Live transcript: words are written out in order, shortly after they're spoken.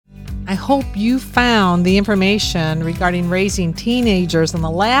I hope you found the information regarding raising teenagers in the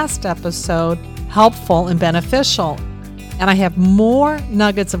last episode helpful and beneficial. And I have more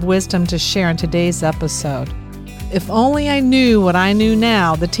nuggets of wisdom to share in today's episode. If only I knew what I knew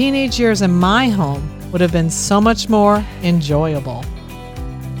now, the teenage years in my home would have been so much more enjoyable.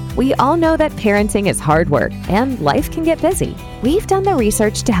 We all know that parenting is hard work and life can get busy. We've done the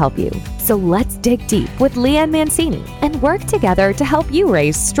research to help you. So let's dig deep with Leanne Mancini and work together to help you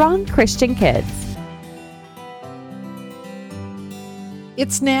raise strong Christian kids.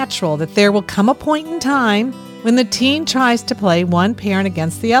 It's natural that there will come a point in time when the teen tries to play one parent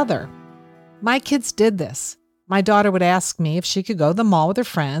against the other. My kids did this. My daughter would ask me if she could go to the mall with her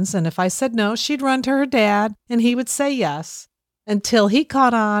friends, and if I said no, she'd run to her dad, and he would say yes, until he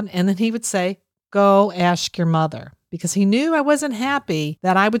caught on, and then he would say, "Go ask your mother," because he knew I wasn't happy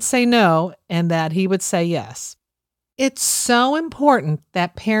that I would say no and that he would say yes. It's so important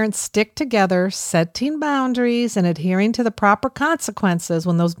that parents stick together, setting boundaries and adhering to the proper consequences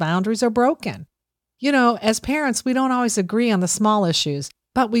when those boundaries are broken. You know, as parents, we don't always agree on the small issues,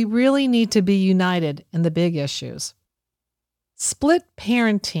 but we really need to be united in the big issues. Split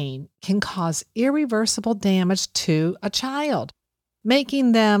parenting can cause irreversible damage to a child,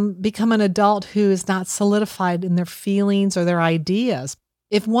 making them become an adult who is not solidified in their feelings or their ideas.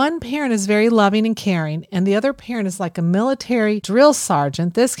 If one parent is very loving and caring and the other parent is like a military drill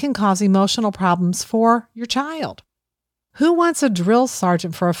sergeant, this can cause emotional problems for your child. Who wants a drill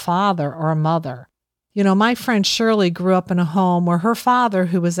sergeant for a father or a mother? You know, my friend Shirley grew up in a home where her father,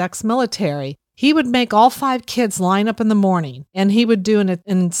 who was ex-military, he would make all 5 kids line up in the morning and he would do an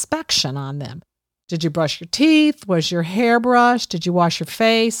inspection on them. Did you brush your teeth? Was your hair brushed? Did you wash your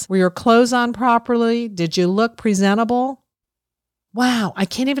face? Were your clothes on properly? Did you look presentable? Wow, I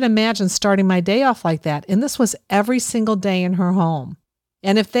can't even imagine starting my day off like that. And this was every single day in her home.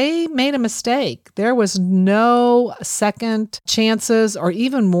 And if they made a mistake, there was no second chances or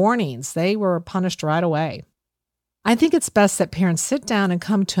even warnings. They were punished right away. I think it's best that parents sit down and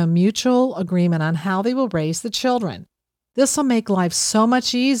come to a mutual agreement on how they will raise the children. This will make life so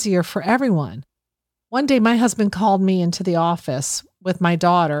much easier for everyone. One day, my husband called me into the office with my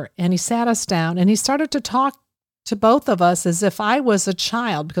daughter, and he sat us down, and he started to talk to both of us as if I was a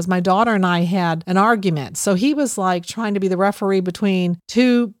child, because my daughter and I had an argument. So he was like trying to be the referee between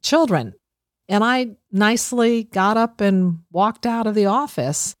 2 children. And I nicely got up and walked out of the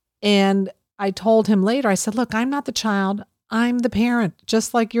office. And I told him later, I said, "Look, I'm not the child. I'm the parent,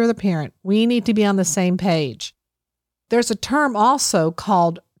 just like you're the parent. We need to be on the same page." There's a term also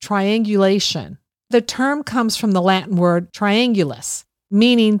called triangulation. The term comes from the Latin word triangulus,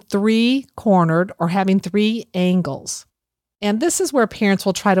 meaning 3-cornered or having 3 angles. And this is where parents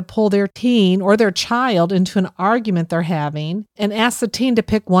will try to pull their teen or their child into an argument they're having and ask the teen to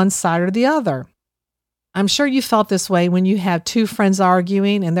pick one side or the other. I'm sure you felt this way when you have 2 friends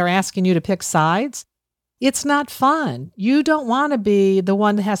arguing and they're asking you to pick sides. It's not fun. You don't want to be the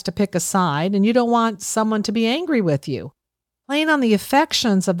one that has to pick a side, and you don't want someone to be angry with you. Playing on the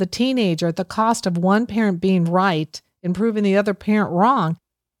affections of the teenager at the cost of one parent being right and proving the other parent wrong,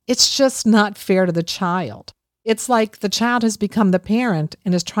 it's just not fair to the child. It's like the child has become the parent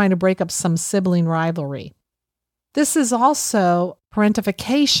and is trying to break up some sibling rivalry. This is also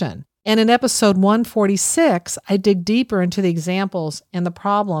parentification. And in episode 146, I dig deeper into the examples and the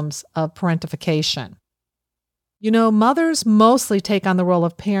problems of parentification. You know, mothers mostly take on the role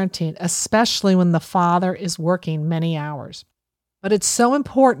of parenting, especially when the father is working many hours. But it's so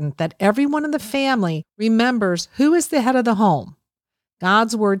important that everyone in the family remembers who is the head of the home.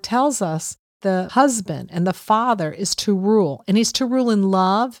 God's word tells us the husband and the father is to rule, and he's to rule in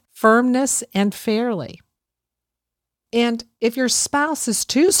love, firmness, and fairly. And if your spouse is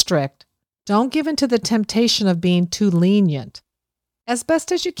too strict, don't give in to the temptation of being too lenient. As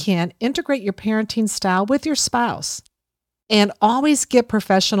best as you can, integrate your parenting style with your spouse. And always get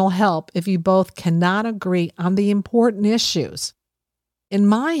professional help if you both cannot agree on the important issues. In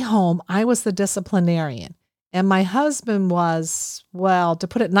my home, I was the disciplinarian, and my husband was, well, to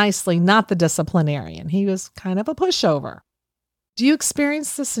put it nicely, not the disciplinarian. He was kind of a pushover. Do you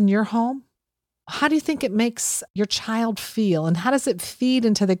experience this in your home? How do you think it makes your child feel, and how does it feed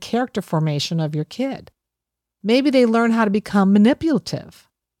into the character formation of your kid? Maybe they learn how to become manipulative.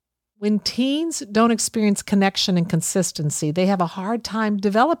 When teens don't experience connection and consistency, they have a hard time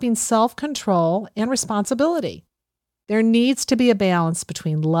developing self-control and responsibility. There needs to be a balance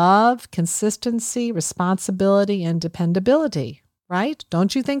between love, consistency, responsibility, and dependability, right?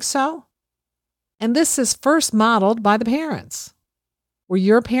 Don't you think so? And this is first modeled by the parents. Were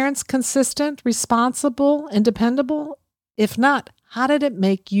your parents consistent, responsible, and dependable? If not, How did it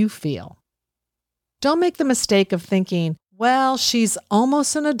make you feel? Don't make the mistake of thinking, well, she's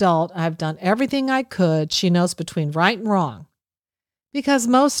almost an adult. I've done everything I could. She knows between right and wrong. Because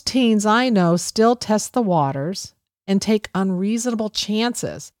most teens I know still test the waters and take unreasonable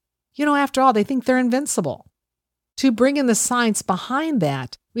chances. After all, they think they're invincible. To bring in the science behind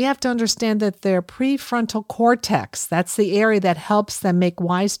that, we have to understand that their prefrontal cortex, that's the area that helps them make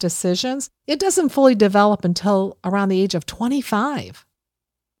wise decisions, it doesn't fully develop until around the age of 25.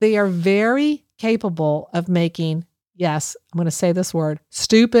 They are very capable of making, yes, I'm going to say this word,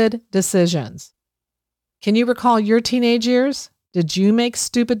 stupid decisions. Can you recall your teenage years? Did you make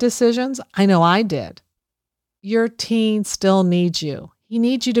stupid decisions? I know I did. Your teen still needs you. He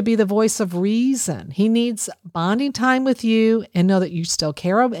needs you to be the voice of reason. He needs bonding time with you and know that you still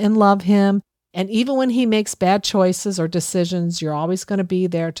care of and love him. And even when he makes bad choices or decisions, you're always going to be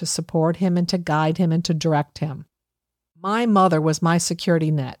there to support him and to guide him and to direct him. My mother was my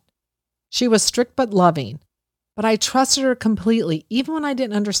security net. She was strict but loving, but I trusted her completely, even when I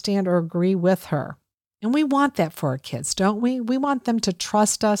didn't understand or agree with her. And we want that for our kids, don't we? We want them to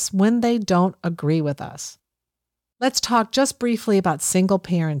trust us when they don't agree with us. Let's talk just briefly about single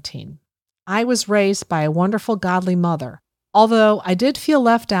parenting. I was raised by a wonderful, godly mother. Although I did feel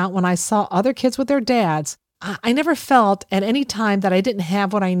left out when I saw other kids with their dads, I never felt at any time that I didn't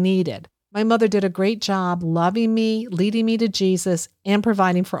have what I needed. My mother did a great job loving me, leading me to Jesus, and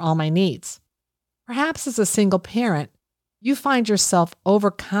providing for all my needs. Perhaps as a single parent, you find yourself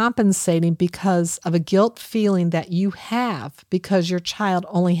overcompensating because of a guilt feeling that you have because your child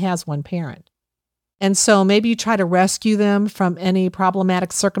only has one parent. And so maybe you try to rescue them from any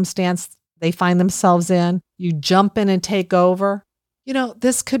problematic circumstance they find themselves in. You jump in and take over.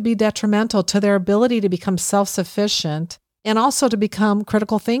 This could be detrimental to their ability to become self-sufficient and also to become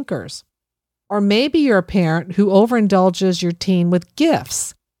critical thinkers. Or maybe you're a parent who overindulges your teen with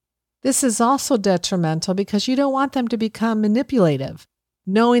gifts. This is also detrimental because you don't want them to become manipulative,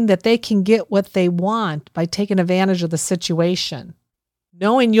 knowing that they can get what they want by taking advantage of the situation,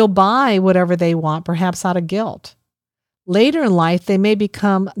 knowing you'll buy whatever they want, perhaps out of guilt. Later in life, they may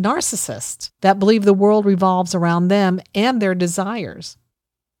become narcissists that believe the world revolves around them and their desires.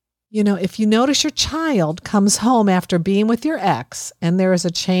 If you notice your child comes home after being with your ex and there is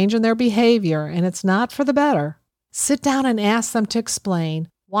a change in their behavior and it's not for the better, sit down and ask them to explain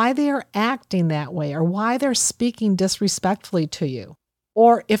why they are acting that way or why they're speaking disrespectfully to you.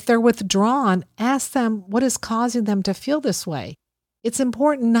 Or if they're withdrawn, ask them what is causing them to feel this way. It's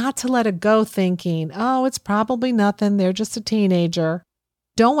important not to let it go thinking, oh, it's probably nothing. They're just a teenager.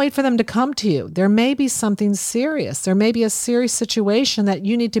 Don't wait for them to come to you. There may be something serious. There may be a serious situation that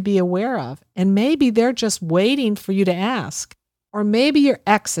you need to be aware of. And maybe they're just waiting for you to ask. Or maybe your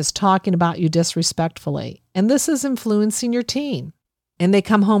ex is talking about you disrespectfully, and this is influencing your teen. And they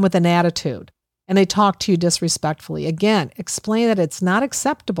come home with an attitude, and they talk to you disrespectfully. Again, explain that it's not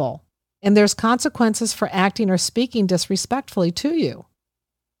acceptable. And there's consequences for acting or speaking disrespectfully to you.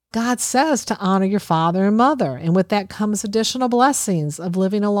 God says to honor your father and mother, and with that comes additional blessings of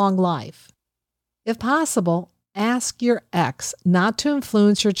living a long life. If possible, ask your ex not to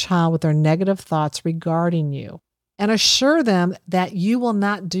influence your child with their negative thoughts regarding you, and assure them that you will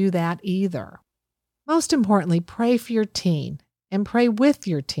not do that either. Most importantly, pray for your teen and pray with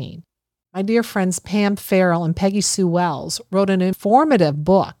your teen. My dear friends Pam Farrell and Peggy Sue Wells wrote an informative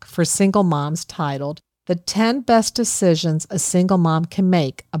book for single moms titled The 10 Best Decisions a Single Mom Can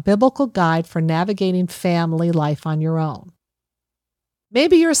Make, a biblical guide for navigating family life on your own.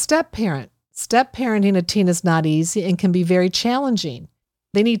 Maybe you're a step-parent. Step-parenting a teen is not easy and can be very challenging.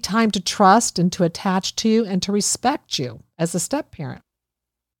 They need time to trust and to attach to you and to respect you as a step-parent.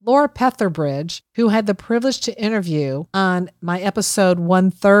 Laura Petherbridge, who had the privilege to interview on my episode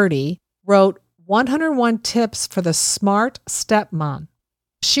 130, wrote 101 Tips for the Smart Stepmom.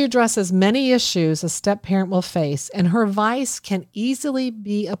 She addresses many issues a step-parent will face, and her advice can easily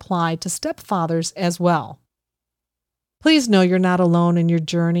be applied to stepfathers as well. Please know you're not alone in your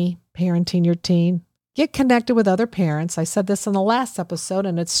journey parenting your teen. Get connected with other parents. I said this in the last episode,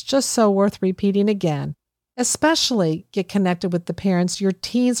 and it's just so worth repeating again. Especially get connected with the parents your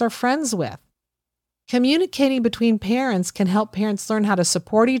teens are friends with. Communicating between parents can help parents learn how to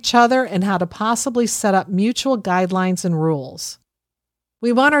support each other and how to possibly set up mutual guidelines and rules.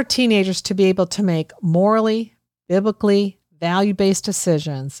 We want our teenagers to be able to make morally, biblically, value-based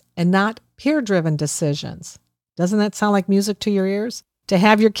decisions and not peer-driven decisions. Doesn't that sound like music to your ears? To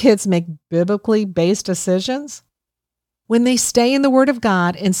have your kids make biblically based decisions? When they stay in the Word of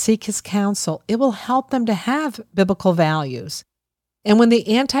God and seek His counsel, it will help them to have biblical values. And when the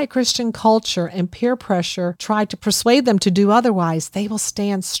anti-Christian culture and peer pressure try to persuade them to do otherwise, they will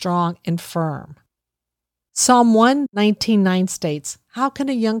stand strong and firm. Psalm 119:9 states, "How can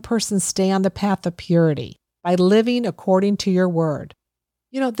a young person stay on the path of purity? By living according to your word."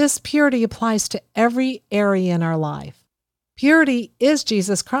 This purity applies to every area in our life. Purity is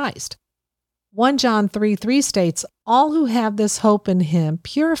Jesus Christ. 1 John 3:3 states, "All who have this hope in him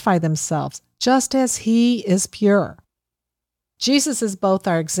purify themselves, just as he is pure." Jesus is both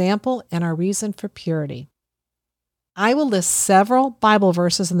our example and our reason for purity. I will list several Bible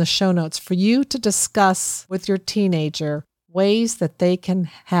verses in the show notes for you to discuss with your teenager ways that they can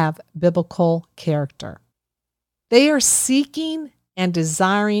have biblical character. They are seeking and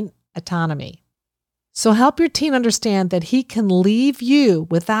desiring autonomy. So help your teen understand that he can leave you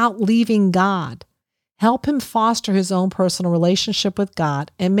without leaving God. Help him foster his own personal relationship with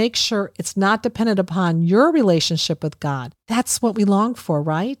God and make sure it's not dependent upon your relationship with God. That's what we long for,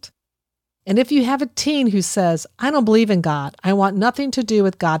 right? And if you have a teen who says, "I don't believe in God, I want nothing to do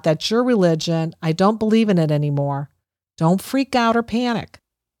with God, that's your religion, I don't believe in it anymore," don't freak out or panic.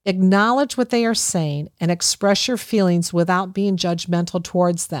 Acknowledge what they are saying and express your feelings without being judgmental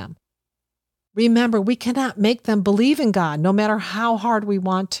towards them. Remember, we cannot make them believe in God, no matter how hard we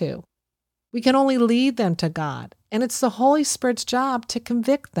want to. We can only lead them to God, and it's the Holy Spirit's job to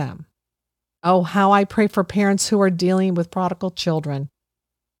convict them. Oh, how I pray for parents who are dealing with prodigal children.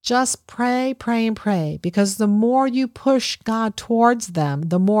 Just pray, pray, and pray, because the more you push God towards them,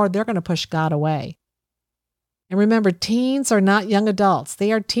 the more they're going to push God away. And remember, teens are not young adults.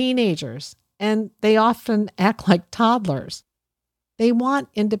 They are teenagers, and they often act like toddlers. They want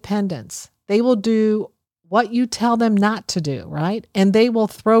independence. They will do what you tell them not to do, right? And they will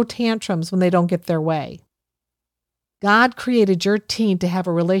throw tantrums when they don't get their way. God created your teen to have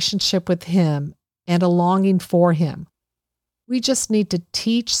a relationship with him and a longing for him. We just need to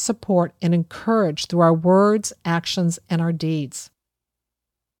teach, support, and encourage through our words, actions, and our deeds.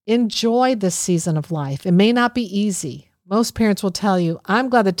 Enjoy this season of life. It may not be easy. Most parents will tell you, "I'm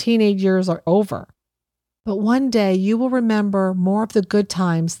glad the teenage years are over." But one day you will remember more of the good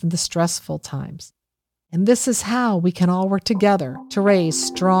times than the stressful times. And this is how we can all work together to raise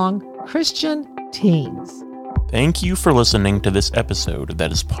strong Christian teens. Thank you for listening to this episode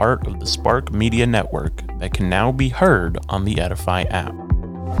that is part of the Spark Media Network that can now be heard on the Edify app.